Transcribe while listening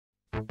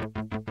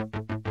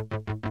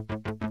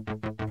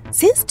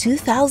Since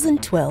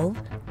 2012,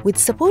 with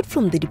support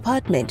from the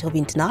Department of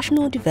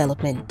International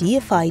Development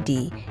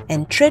 (DFID)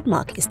 and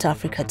Trademark East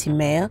Africa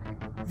 (TIMEA),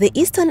 the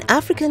Eastern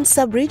African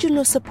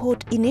Sub-Regional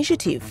Support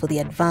Initiative for the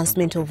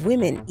Advancement of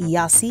Women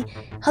 (EASSI)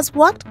 has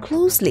worked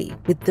closely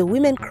with the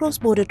women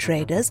cross-border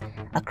traders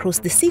across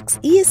the 6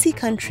 EASSI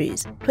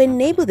countries to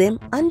enable them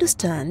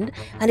understand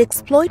and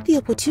exploit the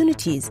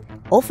opportunities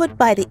offered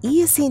by the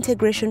EASSI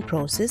integration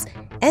process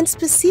and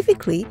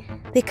specifically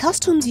the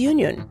Customs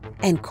Union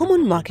and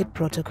Common Market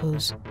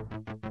Protocols.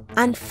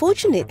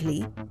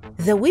 Unfortunately,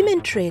 the women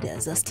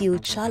traders are still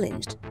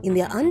challenged in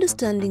their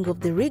understanding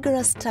of the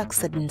rigorous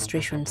tax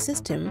administration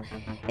system,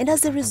 and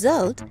as a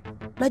result,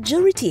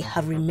 majority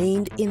have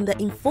remained in the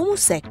informal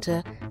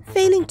sector,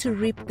 failing to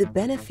reap the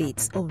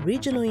benefits of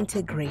regional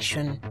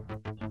integration.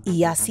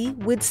 EASSI,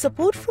 with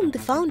support from the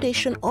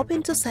Foundation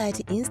Open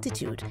Society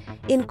Institute,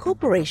 in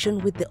cooperation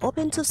with the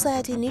Open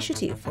Society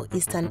Initiative for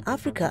Eastern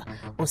Africa,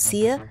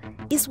 OSEA,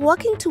 is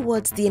working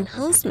towards the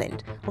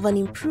enhancement of an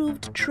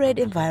improved trade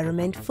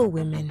environment for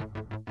women.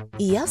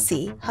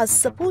 EASSI has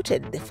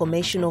supported the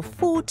formation of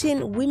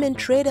 14 women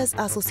traders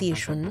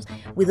associations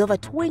with over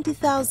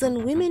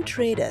 20,000 women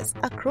traders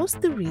across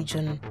the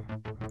region.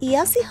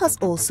 EASSI has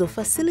also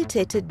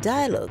facilitated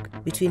dialogue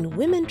between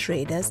women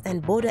traders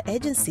and border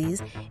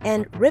agencies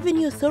and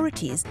revenue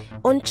authorities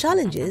on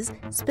challenges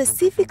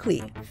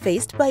specifically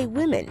faced by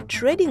women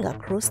trading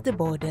across the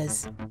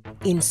borders.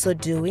 In so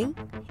doing,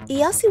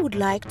 EASSI would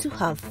like to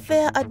have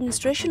fair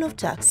administration of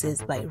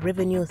taxes by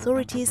revenue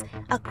authorities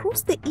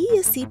across the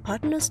EASSI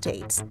partner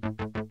states.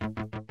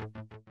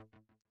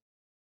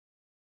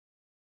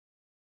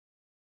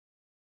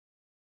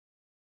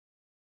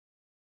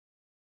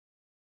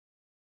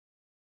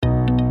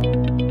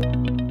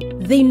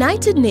 The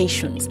United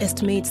Nations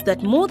estimates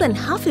that more than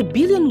 500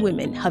 million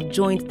women have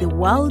joined the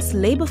world's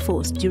labor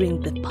force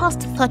during the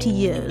past 30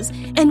 years,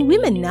 and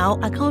women now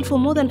account for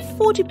more than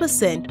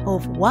 40%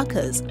 of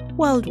workers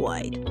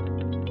worldwide.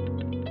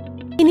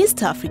 In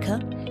East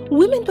Africa,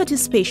 women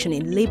participation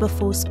in labor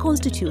force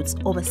constitutes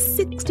over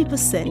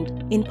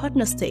 60% in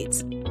partner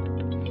states.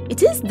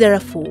 It is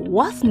therefore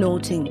worth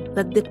noting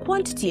that the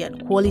quantity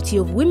and quality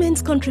of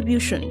women's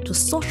contribution to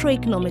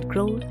socio-economic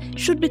growth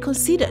should be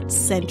considered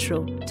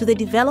central to the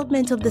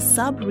development of the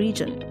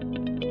sub-region.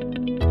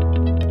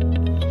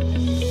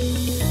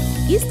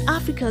 East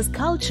Africa's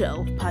culture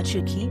of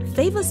patriarchy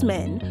favors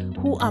men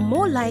who are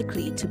more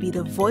likely to be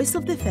the voice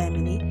of the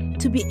family,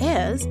 to be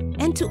heirs,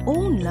 and to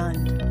own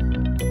land.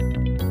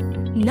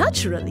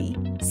 Naturally,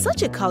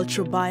 such a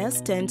cultural bias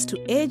tends to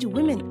edge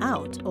women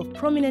out of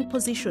prominent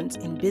positions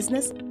in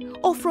business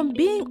or from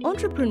being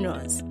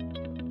entrepreneurs.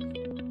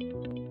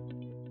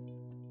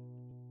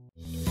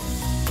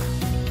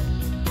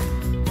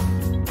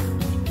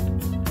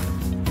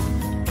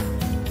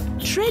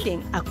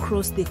 Trading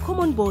across the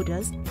common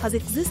borders has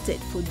existed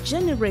for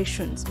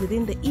generations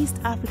within the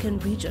East African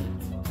region.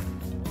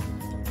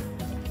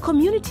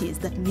 Communities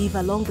that live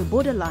along the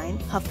borderline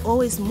have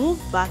always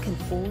moved back and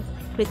forth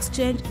to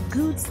exchange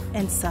goods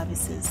and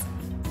services.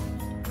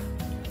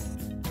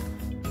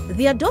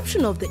 The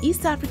adoption of the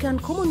East African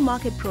Common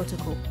Market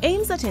Protocol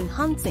aims at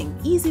enhancing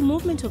easy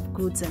movement of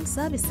goods and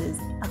services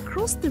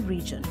across the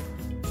region.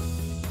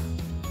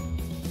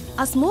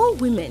 As more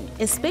women,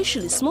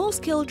 especially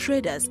small-scale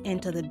traders,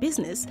 enter the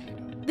business,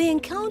 they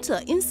encounter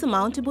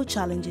insurmountable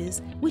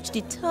challenges which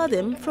deter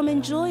them from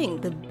enjoying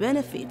the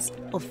benefits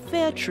of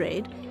fair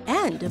trade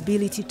and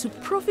ability to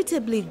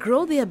profitably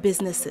grow their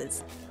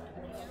businesses.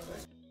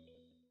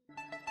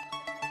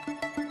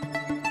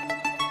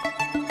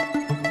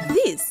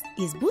 This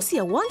is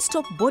Busia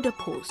One-Stop Border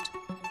Post,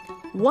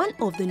 one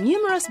of the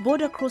numerous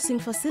border crossing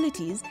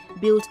facilities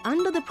built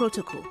under the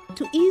protocol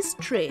to ease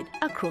trade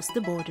across the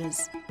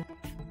borders.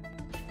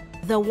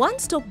 The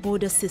one-stop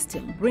border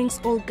system brings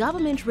all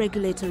government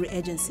regulatory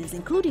agencies,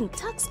 including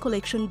tax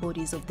collection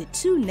bodies of the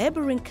 2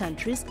 neighboring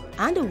countries,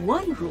 under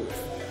one roof.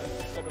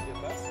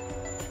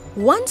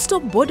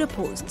 One-stop border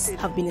posts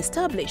have been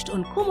established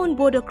on common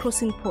border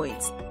crossing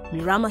points: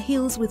 Mirama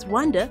Hills with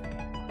Rwanda,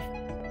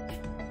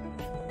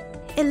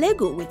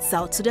 Elegu with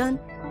South Sudan,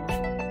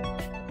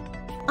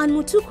 and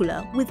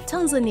Mutukula with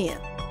Tanzania.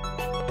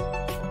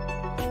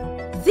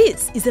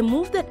 This is a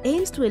move that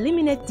aims to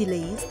eliminate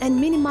delays and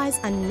minimize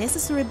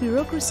unnecessary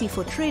bureaucracy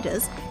for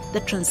traders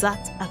that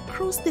transact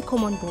across the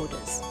common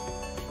borders.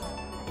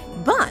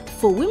 But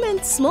for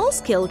women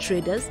small-scale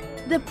traders,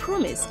 the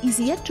promise is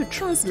yet to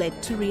translate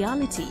to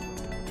reality.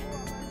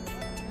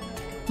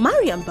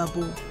 Mariam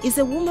Babu is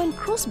a woman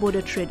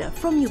cross-border trader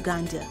from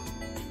Uganda.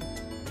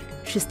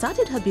 She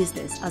started her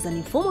business as an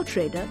informal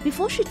trader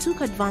before she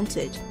took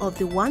advantage of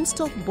the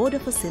one-stop border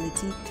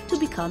facility to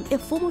become a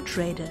formal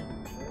trader.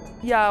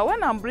 Yeah,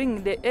 when I'm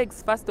bringing the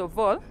eggs, first of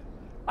all,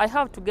 I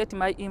have to get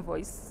my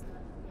invoice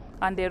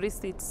and the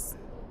receipts,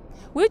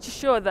 which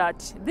show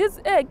that these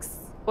eggs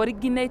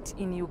originate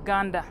in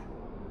Uganda.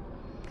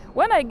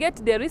 When I get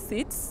the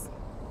receipts,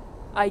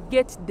 I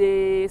get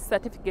the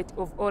certificate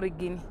of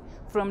origin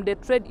from the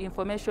Trade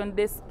Information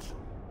Desk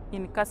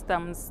in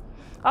Customs.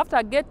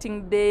 After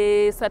getting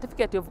the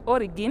certificate of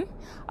origin,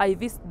 I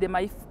visit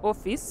my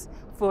office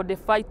for the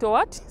phyto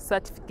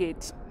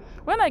certificate.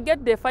 When I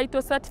get the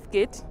phyto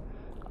certificate,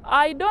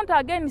 I don't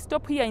again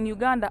stop here in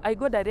Uganda. I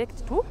go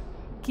direct to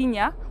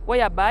Kenya,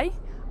 whereby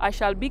I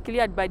shall be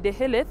cleared by the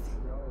health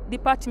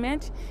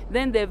department,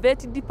 then the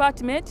vet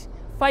department,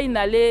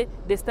 finally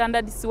the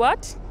standard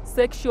SWAT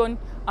section,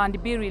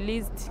 and be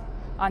released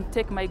and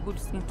take my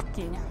goods into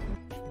Kenya.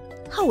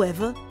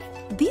 However,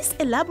 this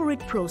elaborate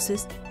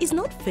process is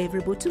not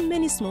favorable to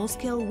many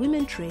small-scale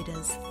women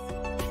traders.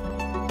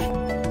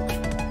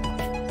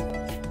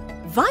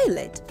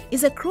 Violet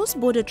is a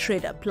cross-border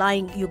trader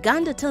plying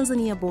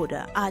Uganda-Tanzania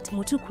border at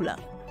Mutukula.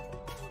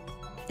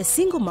 A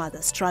single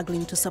mother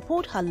struggling to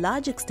support her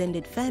large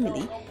extended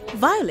family,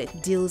 Violet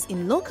deals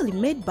in locally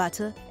made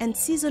butter and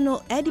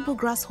seasonal edible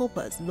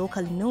grasshoppers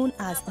locally known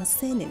as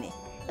nsenene,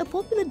 a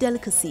popular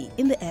delicacy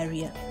in the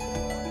area.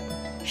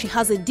 She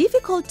has a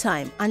difficult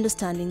time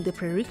understanding the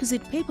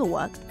prerequisite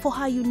paperwork for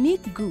her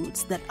unique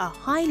goods that are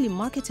highly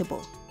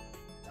marketable.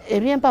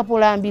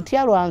 Ebyempapula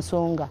mbitya lwa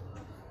nsonga.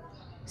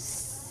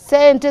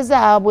 Sente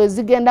zaabwe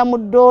zigenda mu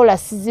dola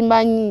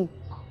sizimanyi.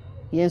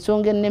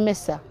 Yensonga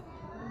ennemesa.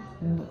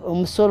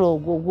 Omusolo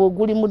ogwo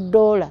guli mu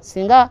dola.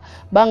 Singa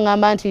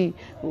bangamba nti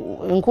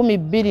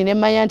 2,000 ne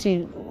manya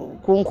nti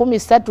ku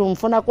 3,000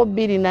 nfunako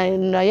 2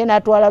 naye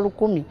natwala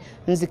 10,000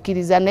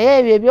 nzikiriza naye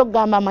ebyo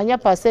byogamba manya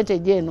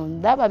percentage eno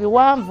ndaba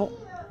biwanvu.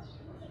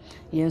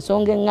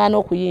 Yensonga engano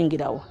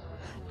okuyingirawo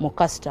mu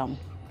custom.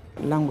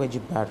 Language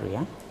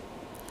barrier,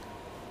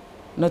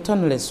 not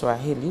only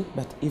Swahili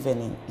but even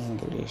in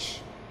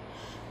English.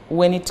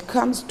 When it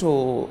comes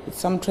to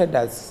some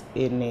traders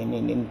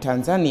in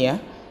Tanzania,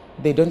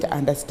 they don't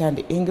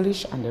understand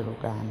English and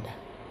Uganda.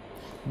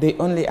 They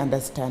only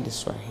understand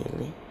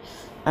Swahili.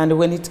 And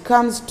when it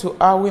comes to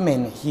our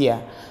women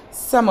here,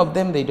 some of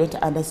them, they don't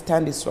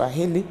understand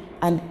Swahili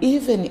and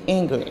even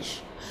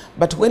English.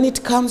 But when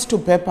it comes to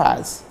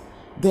papers,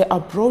 they are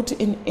brought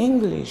in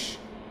English,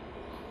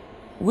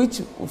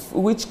 which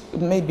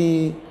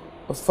maybe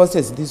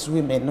forces these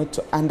women not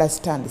to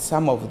understand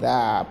some of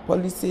the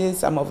policies,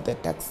 some of the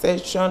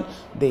taxation.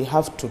 They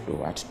have to do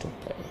what to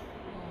pay.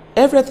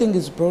 Everything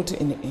is brought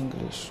in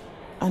English.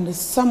 And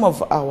some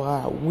of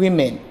our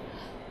women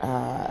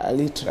are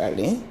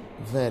literally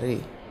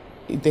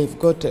they've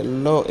got a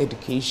low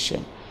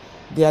education.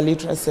 Their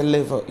literacy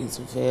level is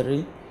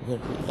very,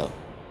 very low.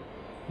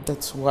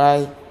 That's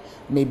why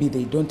maybe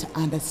they don't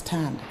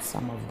understand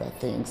some of the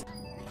things.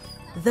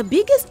 The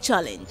biggest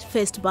challenge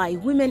faced by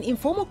women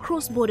informal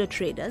cross-border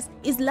traders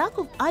is lack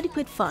of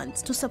adequate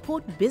funds to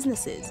support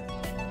businesses.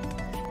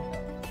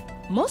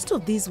 Most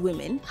of these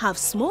women have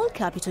small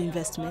capital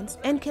investments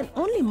and can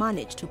only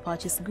manage to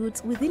purchase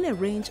goods within a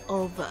range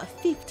of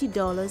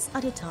 $50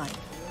 at a time.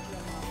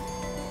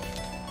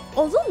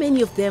 Although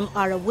many of them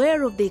are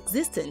aware of the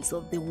existence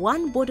of the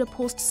one border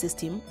post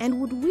system and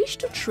would wish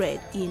to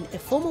trade in a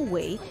formal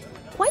way,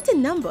 quite a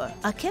number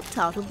are kept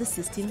out of the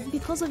system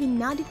because of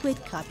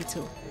inadequate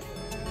capital.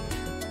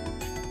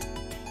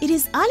 It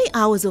is early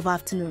hours of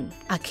afternoon.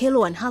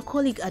 Akelo and her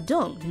colleague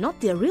Adong, not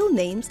their real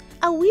names,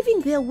 are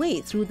weaving their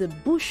way through the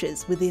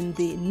bushes within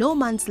the no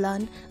man's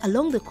land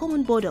along the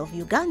common border of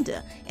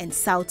Uganda and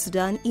South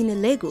Sudan in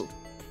Elegu.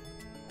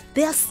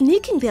 They are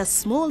sneaking their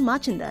small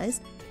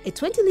merchandise, a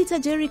 20-litre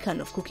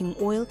jerrycan of cooking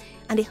oil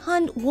and a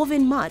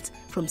hand-woven mat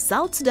from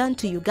South Sudan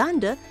to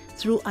Uganda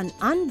through an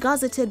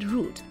ungazetted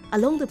route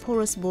along the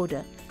porous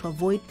border to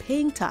avoid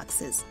paying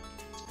taxes.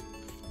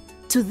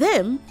 To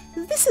them,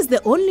 this is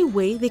the only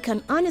way they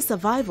can earn a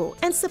survival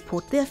and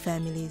support their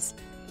families.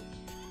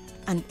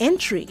 An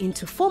entry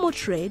into formal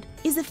trade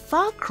is a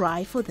far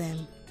cry for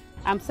them.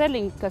 I'm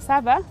selling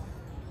cassava,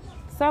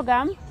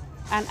 sorghum,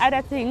 and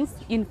other things,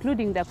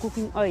 including the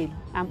cooking oil.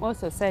 I'm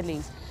also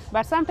selling.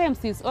 But sometimes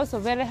it's also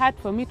very hard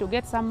for me to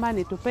get some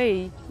money to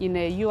pay in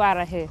a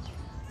URA.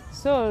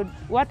 So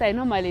what I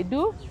normally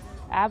do,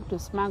 I have to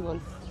smuggle,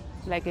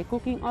 like a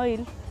cooking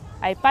oil.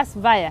 I pass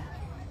via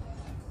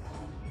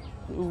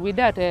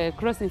without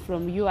crossing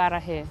from URA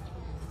here,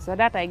 so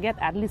that I get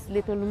at least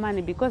little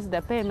money, because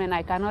the payment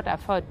I cannot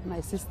afford,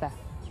 my sister.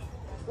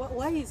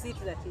 Why is it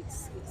that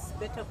it's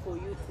better for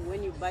you to,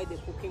 when you buy the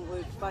cooking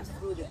oil, pass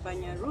through the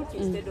Panya route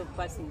instead of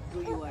passing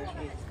through URA?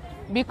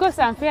 Because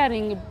I'm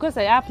fearing, because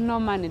I have no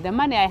money. The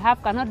money I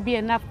have cannot be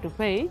enough to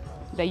pay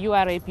the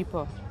URA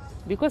people.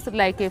 Because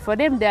like for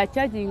them, they are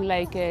charging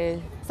like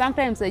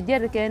sometimes a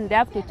jerrycan, they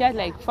have to charge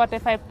like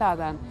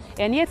 45,000.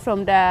 And yet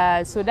from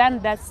the Sudan,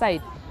 that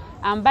side,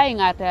 I'm buying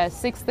at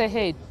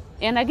 68.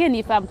 And again,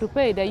 if I'm to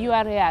pay the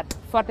URA at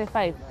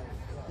 45,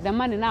 the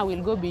money now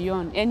will go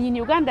beyond. And in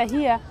Uganda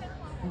here,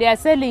 they are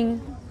selling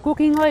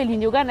cooking oil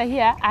in Uganda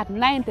here at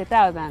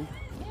 90,000.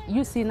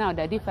 You see now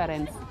the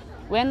difference.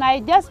 When I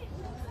just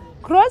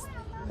cross,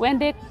 when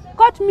they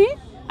caught me,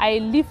 I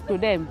leave to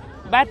them.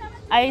 But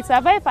I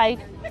survive, I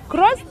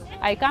cross,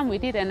 I come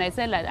with it and I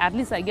sell it. At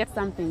least I get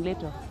something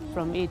later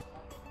from it.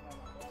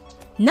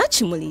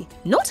 Nachimuli,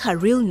 not her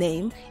real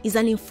name, is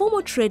an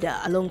informal trader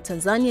along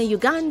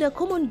Tanzania-Uganda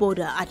common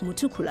border at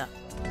Mutukula.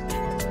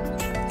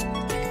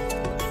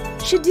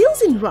 She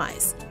deals in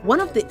rice,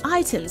 one of the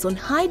items on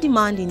high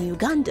demand in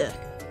Uganda.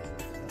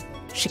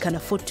 She can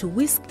afford to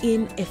whisk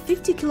in a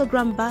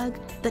 50-kilogram bag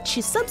that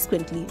she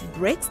subsequently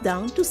breaks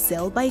down to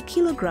sell by a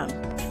kilogram.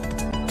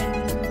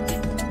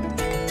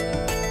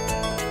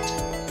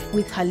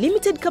 With her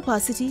limited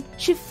capacity,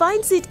 she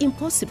finds it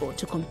impossible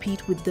to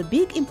compete with the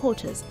big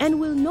importers and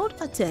will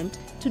not attempt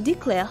to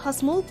declare her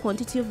small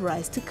quantity of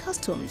rice to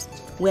customs,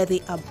 where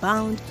they are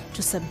bound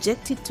to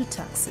subject it to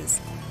taxes.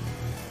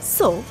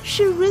 So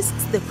she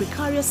risks the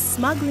precarious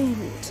smuggling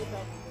route.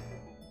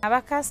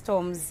 Aba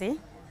customs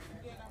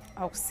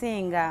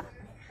okusinga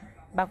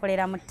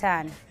bakolera mu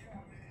ttaani.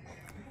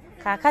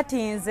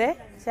 Kaakati nze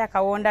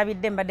kyakawonda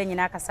bidde mbadde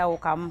nyina akasawo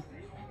kamu.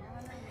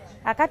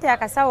 Akati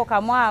akasawo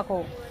kamu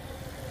ako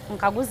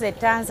nkaguze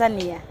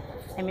Tanzania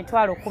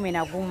emitwalo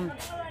 11.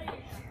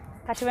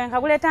 Kati bwe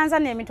nkagule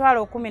Tanzania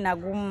emitwalo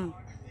 11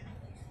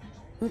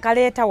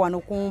 nkaleeta wano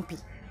kumpi.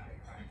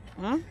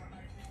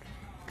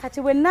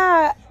 Kati bwe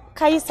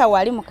kayisa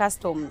wali mu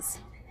customs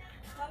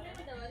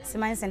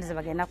simanyi sente ze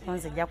bagenda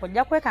kunzijjako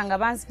jja kwekanga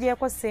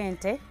banzigyeko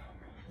sente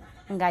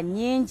nga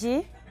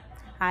nnyingi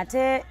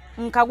ate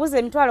nkaguze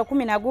emitwalo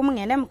 11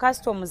 ngende mu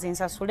customs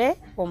nsasule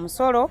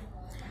omusolo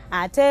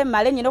ate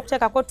male nyina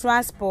okuteekako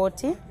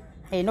transport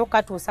erina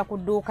okukatuusa ku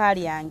dduuka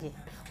lyange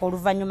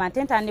oluvannyuma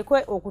ate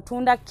ntandikwe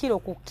okutunda kilo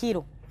ku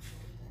kilo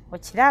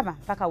okiraba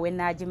mpaka we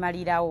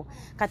naagimalirawo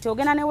kati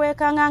ogenda ne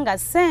weekanga nga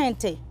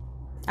sente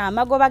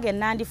amagoba ge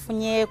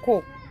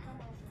nandifunyeeko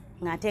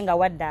ngate nga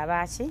wadde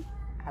abaaki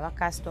aba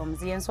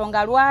customs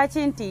yensonga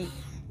lwaki nti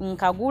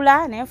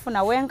nkagula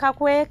nenfuna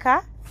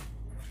wenkakweka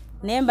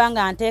nemba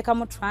nga nteeka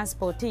mu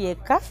transport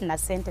yekka na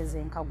sente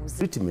zenkaguze.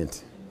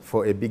 Treatment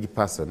for a big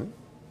person,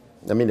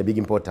 I mean a big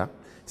importer,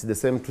 it's the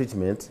same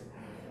treatment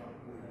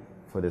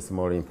for the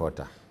small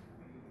importer.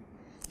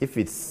 If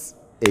it's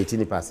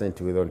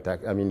 18% with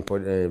tax, I mean for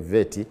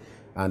VAT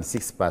and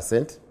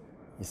 6%,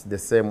 it's the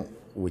same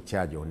we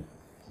charge on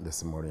the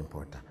small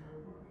importer.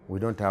 We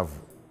don't have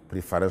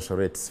preferential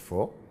rates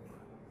for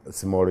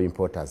small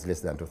importers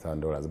less than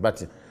 $2,000.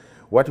 But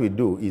what we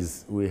do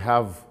is we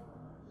have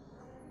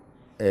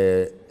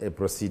a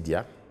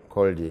procedure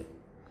called the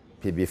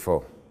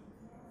PB4.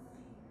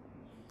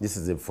 This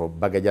is for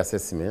baggage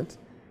assessment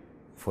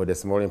for the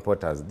small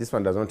importers. This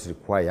one does not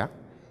require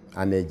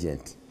an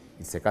agent.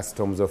 It's a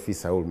customs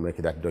officer who will make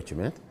that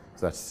document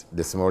so that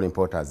the small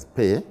importers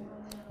pay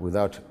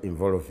without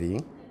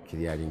involving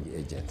clearing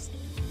agents.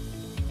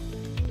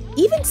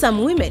 Even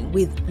some women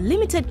with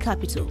limited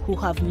capital who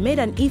have made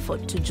an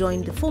effort to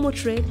join the formal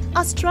trade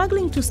are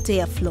struggling to stay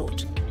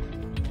afloat.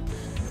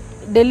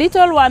 The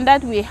little one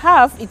that we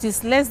have, it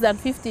is less than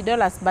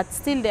 $50, but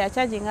still they are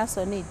charging us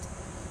on it.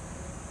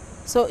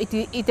 So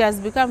it has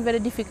become very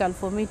difficult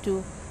for me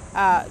to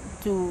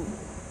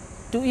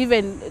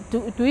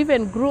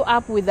even grow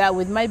up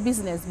with my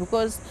business,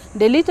 because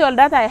the little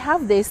that I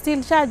have, they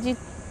still charge it.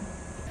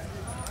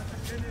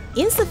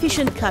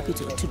 Insufficient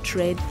capital to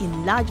trade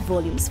in large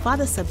volumes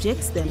further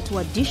subjects them to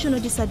additional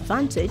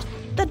disadvantage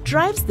that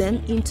drives them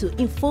into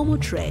informal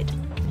trade.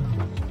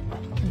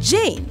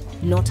 Jane,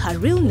 not her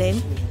real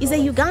name, is a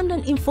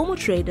Ugandan informal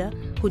trader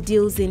who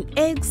deals in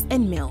eggs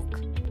and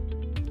milk.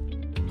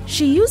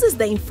 She uses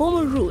the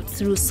informal route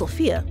through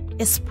Sofia,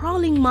 a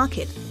sprawling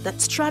market that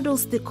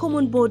straddles the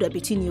common border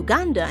between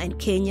Uganda and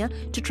Kenya,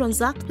 to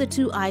transact the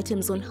two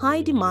items on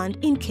high demand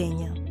in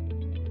Kenya.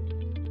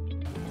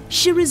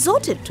 She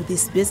resorted to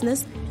this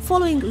business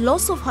following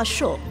loss of her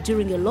shop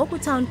during a local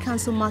town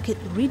council market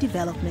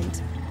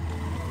redevelopment.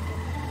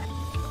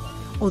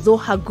 Although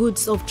her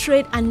goods of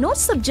trade are not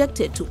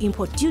subjected to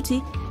import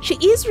duty, she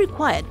is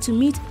required to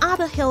meet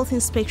other health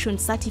inspection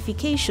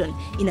certification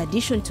in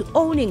addition to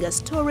owning a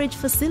storage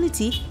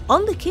facility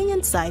on the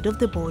Kenyan side of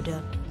the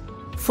border.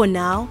 For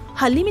now,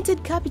 her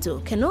limited capital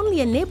can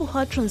only enable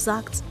her to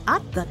transact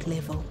at that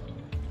level.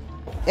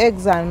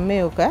 Eggs and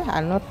milk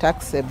are not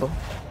taxable.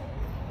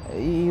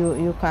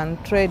 You can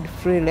trade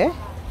freely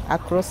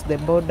across the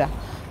border,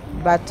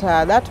 but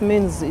that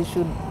means you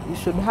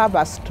should have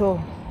a store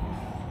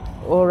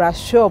or a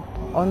shop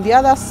on the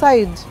other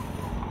side,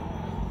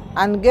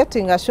 and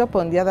getting a shop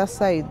on the other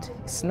side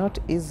is not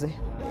easy.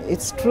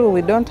 It's true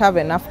we don't have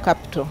enough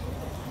capital,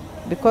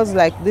 because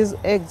like these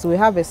eggs we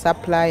have a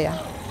supplier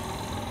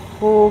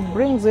who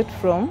brings them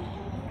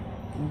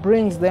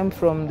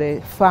from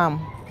the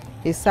farm.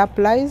 He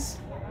supplies,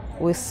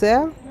 we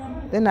sell,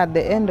 then at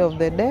the end of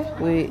the day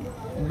we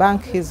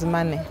bank his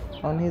money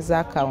on his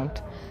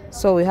account.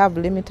 So we have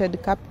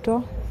limited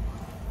capital,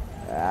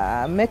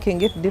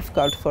 making it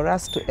difficult for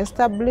us to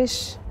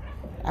establish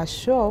a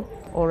shop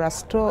or a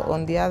store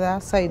on the other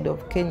side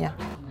of Kenya.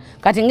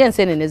 Kati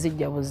ng'enseenene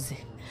zijja buzzi.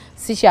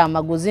 Si kya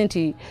maguzi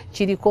nti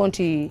kiriko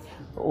nti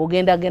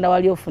ogenda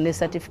wali ofune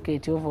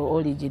certificate of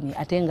origin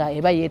ate nga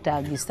eba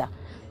yeetaagisa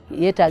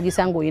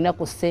ng'olina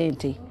ku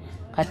ssente.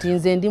 Kati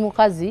nze ndi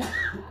mukazi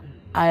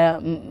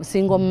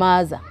single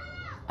mother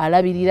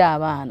alabirira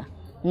abaana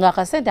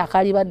ng'akasente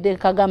akalibadde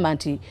kagamba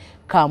nti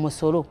ka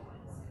musolo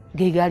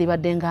ge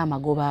galibadde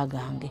ng'amagoba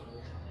agange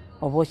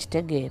oba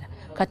okitegeera.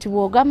 kati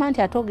bw'ogamba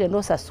nti ate ogenda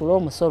osasula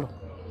omusolo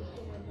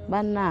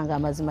bannanga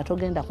amazima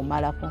togenda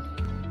kumalako.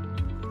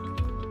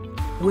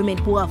 Women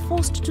who are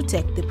forced to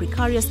take the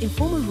precarious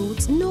informal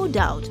routes no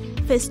doubt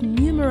face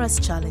numerous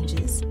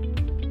challenges.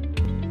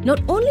 Not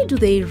only do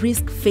they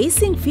risk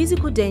facing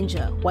physical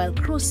danger while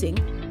crossing,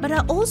 but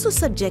are also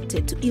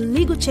subjected to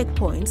illegal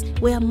checkpoints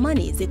where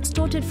money is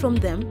extorted from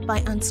them by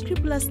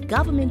unscrupulous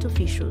government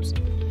officials.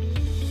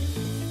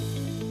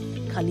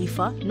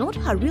 Khalifa, not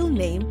her real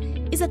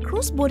name, is a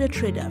cross-border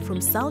trader from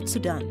South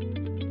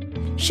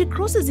Sudan. She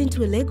crosses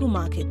into Elegu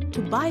market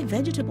to buy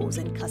vegetables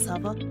and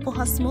cassava for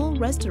her small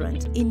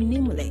restaurant in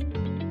Nimule.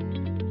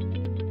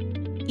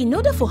 In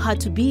order for her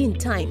to be in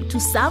time to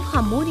serve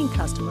her morning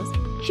customers,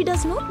 she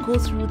does not go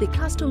through the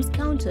customs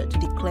counter to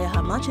declare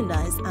her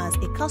merchandise as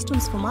a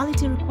customs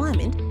formality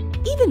requirement,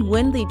 even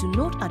when they do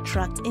not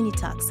attract any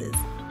taxes.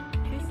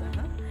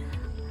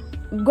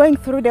 Going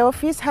through the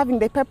office, having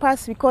the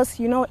papers, because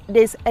you know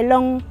there's a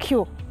long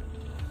queue.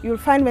 You'll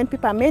find when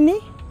people are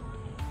many,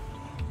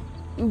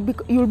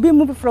 you'll be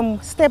moving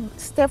from step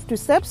to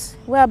steps,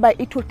 whereby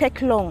it will take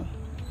long.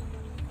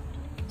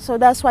 So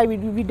that's why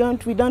we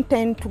don't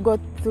tend to go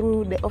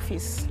through the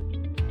office.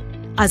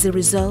 As a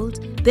result,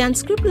 the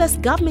unscrupulous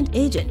government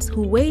agents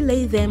who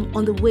waylay them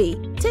on the way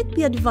take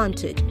the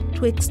advantage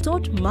to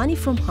extort money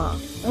from her.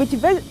 With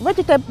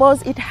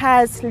vegetables, it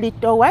has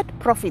little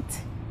profit.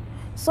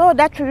 So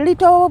that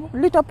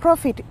little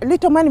profit,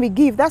 little money we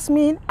give, that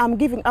means I'm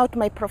giving out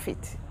my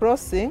profit.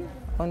 Crossing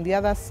on the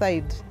other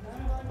side,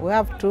 we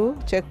have 2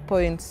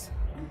 checkpoints.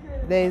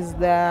 There's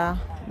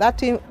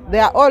they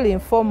are all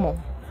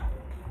informal.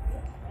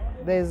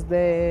 There's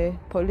the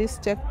police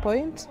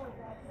checkpoint,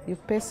 you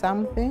pay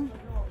something.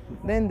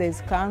 Then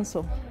there's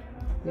council,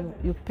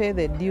 you pay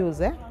the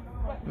dues,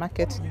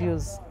 market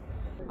dues.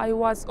 I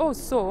was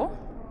also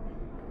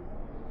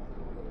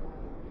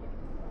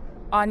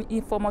an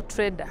informal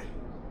trader.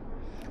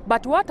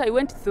 But what I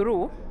went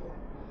through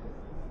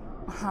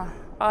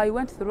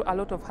a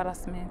lot of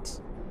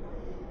harassment.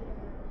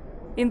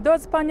 In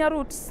those panya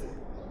routes,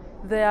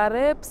 there are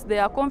rapes,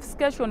 there are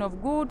confiscation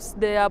of goods,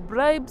 there are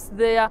bribes,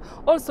 there are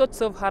all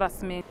sorts of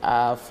harassment.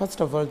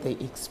 First of all, they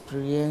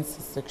experience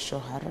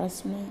sexual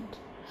harassment.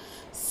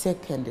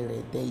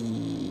 Secondly,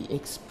 they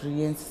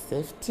experience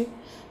safety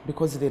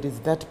because there is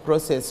that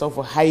process of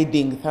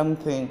hiding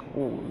something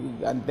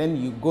and then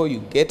you go, you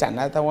get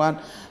another one.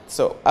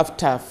 So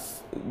after,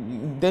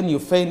 then you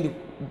find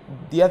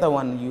the other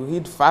one you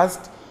hid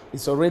first,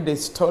 it's already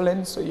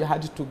stolen, so you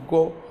had to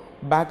go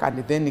back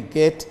and then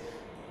get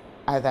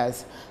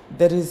others.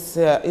 There is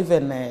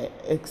even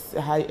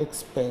high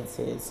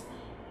expenses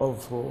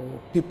of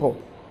people,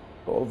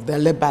 of the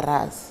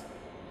laborers.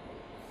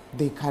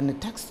 They can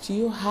tax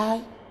you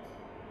high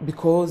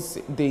because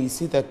they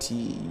see that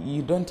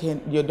you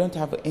don't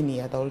have any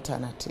other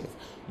alternative.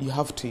 You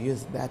have to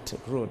use that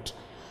route.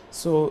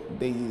 So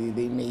they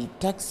may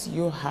tax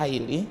you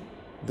highly,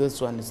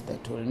 those ones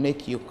that will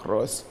make you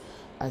cross.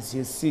 As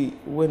you see,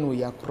 when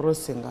we are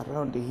crossing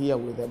around here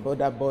with the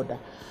border,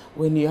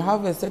 when you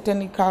have a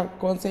certain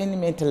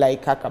consignment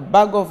like a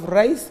bag of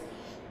rice,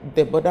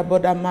 the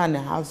border man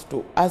has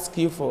to ask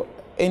you for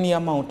any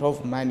amount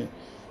of money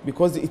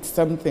because it's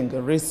something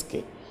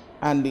risky.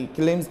 And he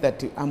claims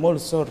that I'm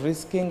also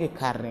risking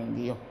carrying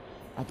you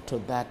up to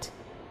that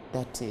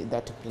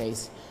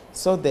place.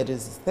 So there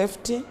is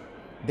theft,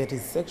 there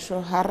is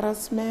sexual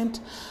harassment,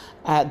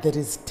 there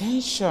is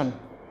tension.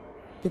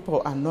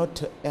 People are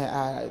not,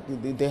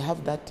 they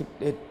have that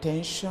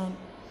tension.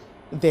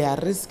 They are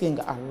risking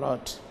a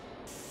lot.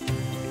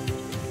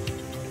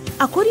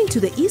 According to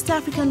the East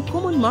African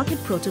Common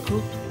Market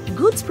Protocol,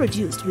 goods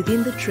produced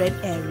within the trade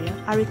area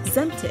are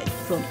exempted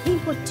from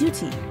import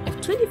duty of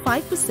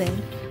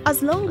 25%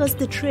 as long as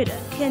the trader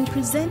can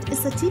present a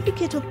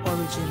certificate of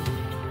origin.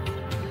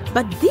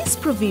 But this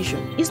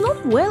provision is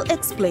not well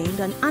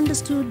explained and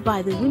understood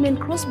by the women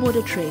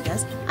cross-border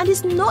traders and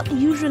is not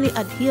usually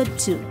adhered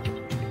to.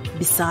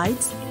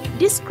 Besides,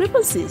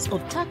 discrepancies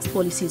of tax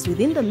policies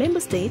within the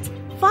member states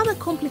further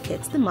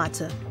complicates the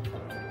matter.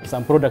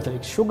 Some products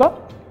like sugar,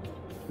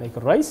 like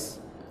rice,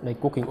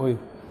 like cooking oil.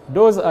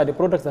 Those are the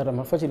products that are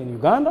manufactured in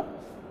Uganda.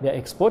 They are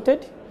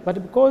exported,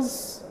 but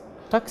because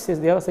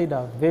taxes the other side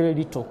are very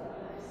little,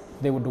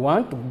 they would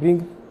want to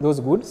bring those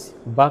goods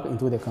back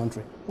into the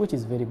country, which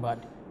is very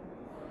bad.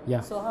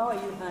 Yeah. So how are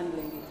you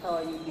handling it? How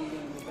are you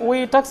dealing with it?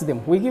 We tax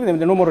them. We give them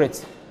the normal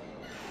rates.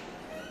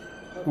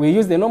 We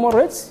use the normal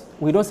rates.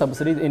 We don't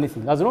subsidize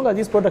anything. As long as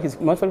this product is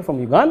manufactured from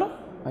Uganda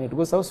and it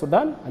goes to South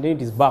Sudan and then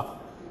it is back,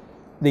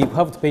 they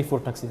have to pay full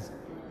taxes.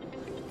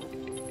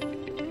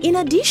 In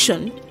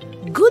addition,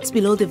 goods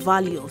below the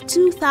value of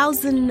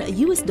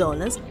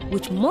 $2,000,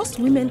 which most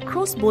women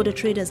cross-border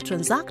traders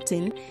transact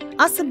in,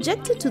 are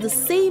subjected to the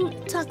same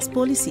tax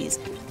policies,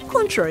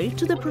 contrary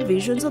to the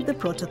provisions of the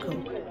protocol.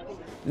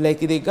 Like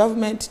the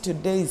government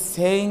today is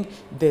saying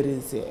there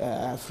is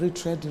a free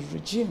trade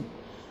regime.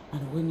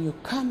 And when you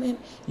come in,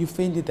 you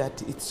find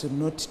that it's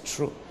not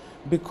true.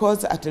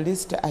 Because at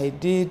least I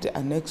did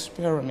an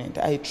experiment,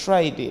 I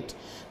tried it.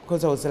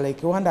 because I was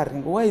like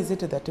wondering, why is it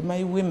that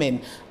my women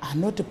are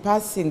not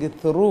passing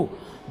through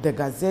the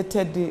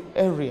gazetted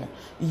area,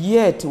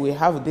 yet we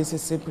have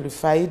this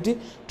simplified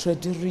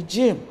trade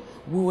regime.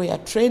 We were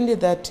trained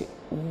that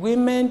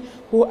women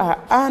who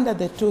are under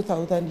the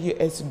 2,000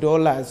 US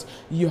dollars,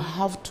 you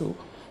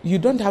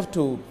don't have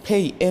to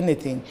pay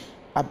anything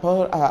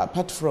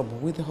apart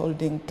from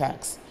withholding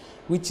tax,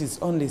 which is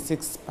only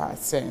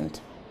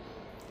 6%.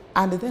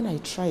 And then I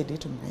tried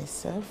it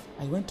myself.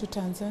 I went to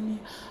Tanzania.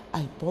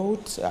 I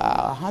bought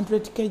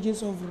 100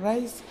 kgs of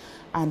rice,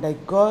 and I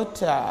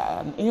got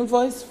an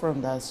invoice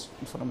from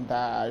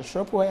the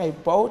shop where I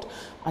bought.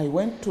 I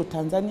went to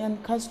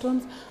Tanzanian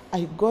customs.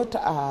 I got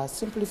a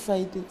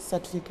simplified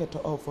certificate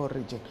of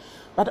origin.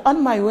 But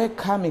on my way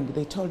coming,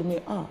 they told me,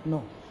 oh,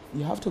 no,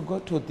 you have to go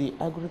to the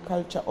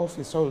agriculture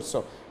office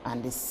also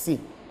and see.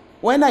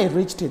 When I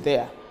reached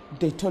there,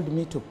 they told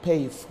me to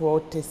pay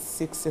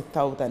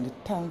 46,000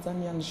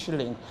 Tanzanian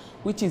shilling,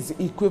 which is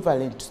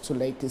equivalent to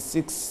like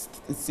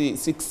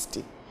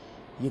 60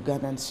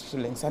 Ugandan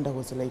shillings. And I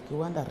was like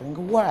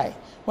wondering, why?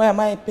 Why am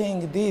I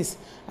paying this?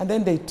 And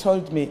then they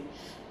told me,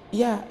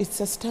 yeah, it's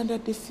a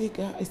standard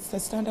figure, it's a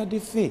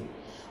standard fee.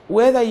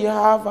 Whether you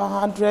have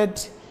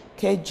 100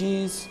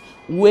 kgs,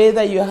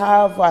 whether you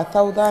have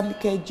 1,000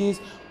 kgs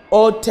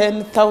or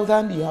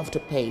 10,000, you have to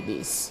pay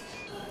this.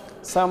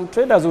 Some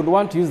traders would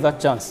want to use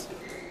that chance.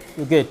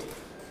 You get.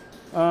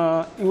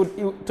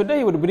 Today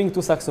you would bring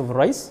 2 sacks of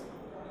rice.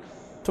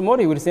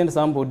 Tomorrow you will send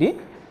somebody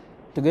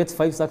to get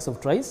 5 sacks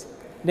of rice.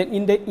 Then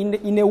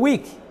in a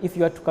week, if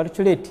you are to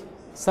calculate,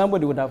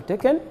 somebody would have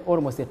taken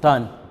almost a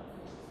ton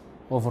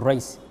of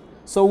rice.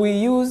 So we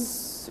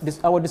use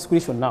our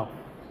discretion now.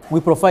 We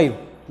profile.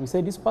 We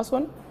say this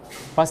person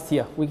passed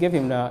here. We gave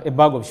him a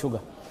bag of sugar.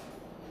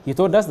 He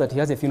told us that he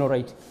has a funeral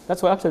right.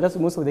 That's why actually that's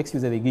most of the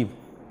excuses they give.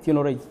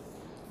 Funeral right.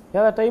 The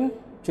other time,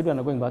 children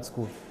are going back to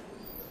school.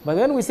 But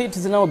when we say it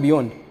is now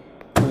beyond,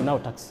 we now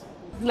tax.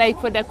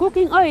 Like for the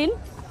cooking oil,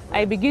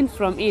 I begin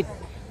from it.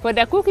 For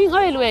the cooking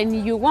oil,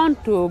 when you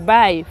want to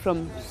buy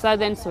from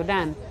Southern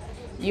Sudan,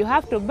 you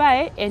have to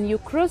buy and you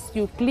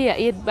clear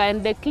it.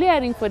 But the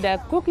clearing for the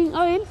cooking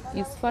oil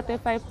is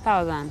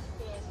 45,000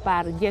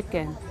 per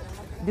jerrycan.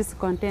 This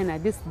container,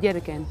 this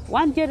jerrycan.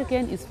 1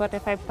 jerrycan is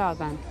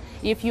 45,000.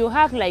 If you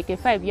have like a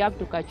 5, you have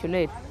to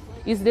calculate.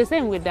 It's the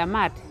same with the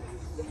mat.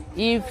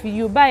 If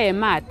you buy a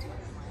mat,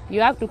 you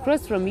have to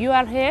cross from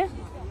your hair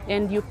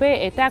and you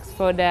pay a tax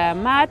for the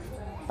mat.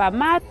 Per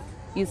mat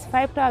is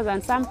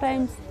 5,000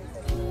 sometimes,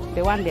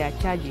 the one they are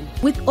charging.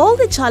 With all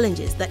the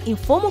challenges that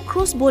informal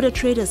cross-border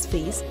traders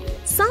face,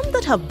 some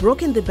that have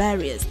broken the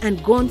barriers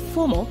and gone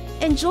formal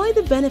enjoy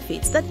the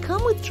benefits that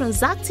come with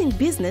transacting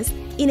business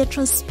in a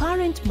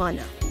transparent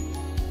manner.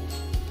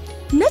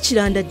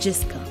 Nachiranda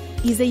Jessica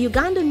is a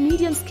Ugandan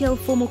medium-scale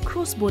formal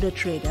cross-border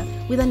trader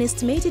with an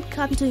estimated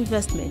capital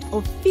investment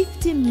of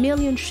 50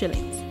 million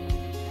shillings.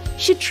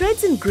 She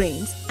trades in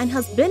grains and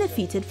has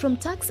benefited from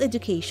tax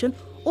education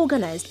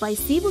organized by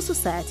civil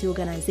society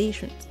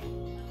organizations.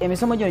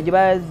 Emisomo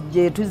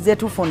gye tuzze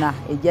tufuna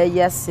egya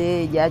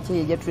EASSI,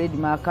 egya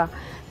trademark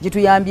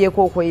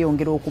gituyambyeko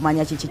okweyongera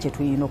okumanya kiki kye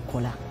tulina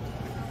okukola.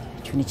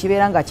 Kino ne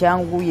kibeera nga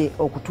kyanguye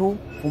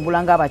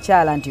okutufumbula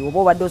ng'abakyala nti oba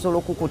obadde osobola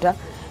okukuta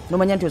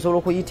n'omanya nti osobola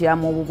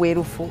okuyitiramu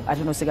obubwerufu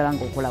ate n'osigala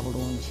ng'okola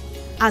bulungi.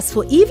 As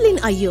for Evelyn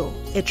Ayo,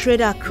 a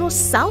trader across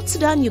South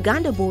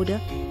Sudan-Uganda border,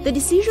 the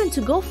decision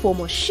to go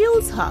formal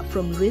shields her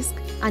from risk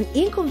and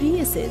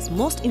inconveniences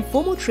most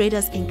informal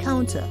traders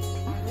encounter.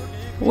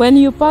 When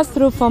you pass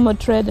through formal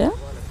trader,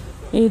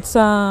 it's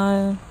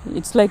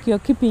like you're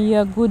keeping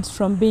your goods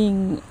from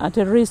being at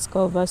a risk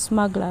of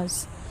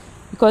smugglers.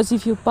 Because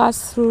if you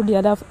pass through the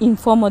other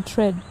informal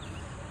trade,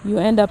 you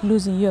end up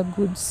losing your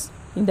goods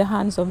in the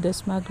hands of the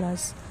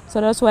smugglers.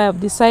 So that's why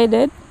I've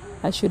decided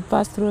I should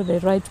pass through the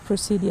right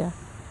procedure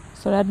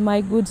so that my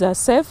goods are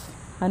safe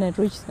and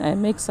I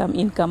make some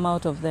income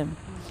out of them.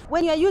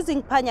 When you're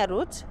using Panya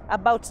route,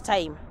 about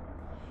time,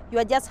 you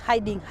are just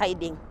hiding.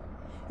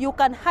 You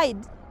can hide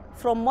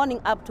from morning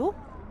up to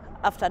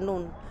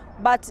afternoon.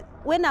 But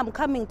when I'm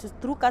coming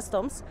through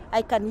customs,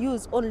 I can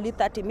use only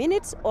 30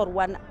 minutes or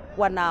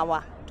one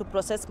hour to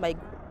process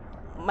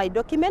my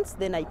documents,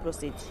 then I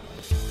proceed.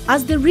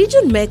 As the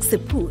region makes a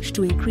push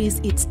to increase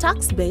its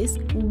tax base,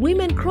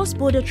 women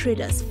cross-border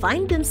traders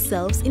find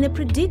themselves in a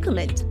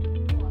predicament.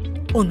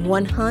 On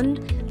one hand,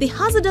 the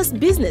hazardous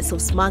business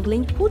of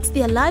smuggling puts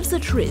their lives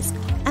at risk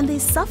and they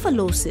suffer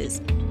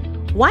losses,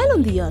 while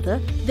on the other,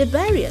 the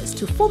barriers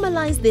to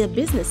formalize their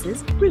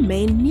businesses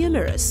remain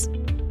numerous.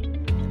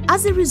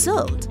 As a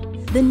result,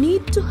 the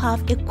need to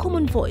have a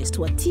common voice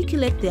to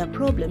articulate their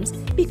problems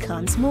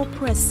becomes more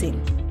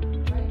pressing.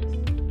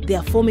 They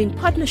are forming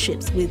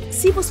partnerships with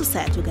civil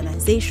society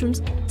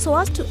organizations so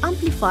as to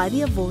amplify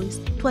their voice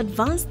to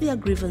advance their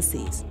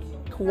grievances.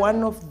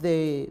 One of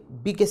the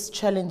biggest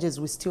challenges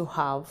we still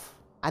have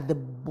at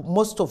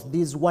most of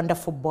these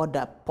wonderful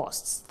border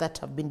posts that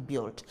have been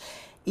built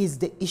is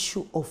the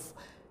issue of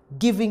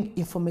giving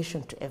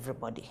information to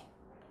everybody.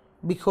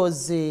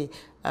 Because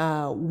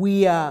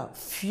we are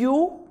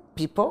few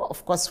people,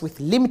 of course, with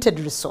limited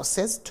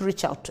resources to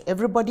reach out to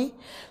everybody.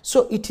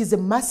 So it is a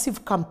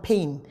massive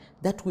campaign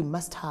that we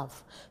must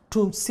have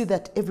to see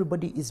that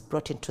everybody is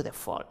brought into the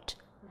fold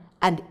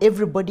and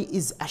everybody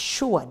is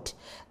assured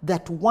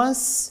that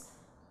once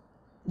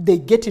they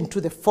get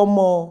into the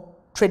formal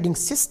trading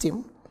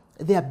system,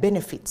 there are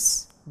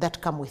benefits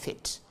that come with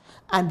it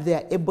and they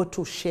are able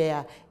to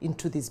share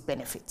into these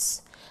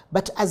benefits.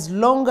 But as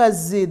long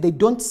as they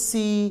don't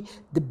see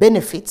the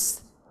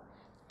benefits,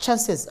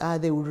 chances are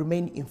they will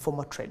remain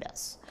informal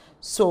traders.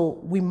 So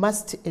we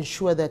must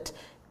ensure that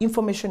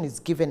information is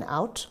given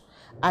out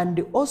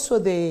and also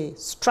the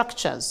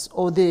structures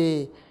or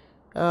the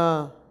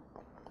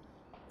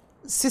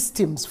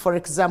systems, for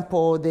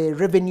example, the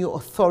revenue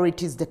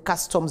authorities, the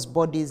customs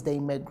bodies, the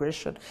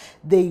immigration,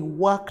 they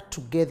work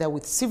together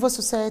with civil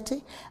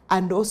society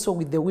and also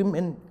with the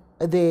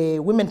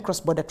women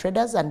cross-border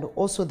traders and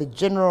also the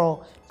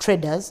general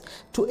traders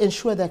to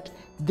ensure that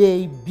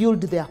they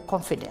build their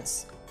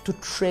confidence to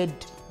trade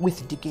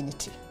with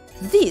dignity.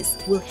 This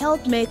will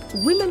help make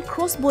women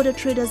cross-border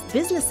traders'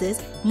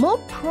 businesses more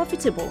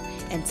profitable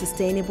and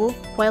sustainable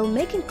while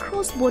making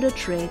cross-border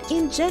trade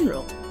in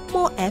general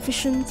more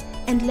efficient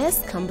and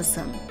less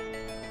cumbersome.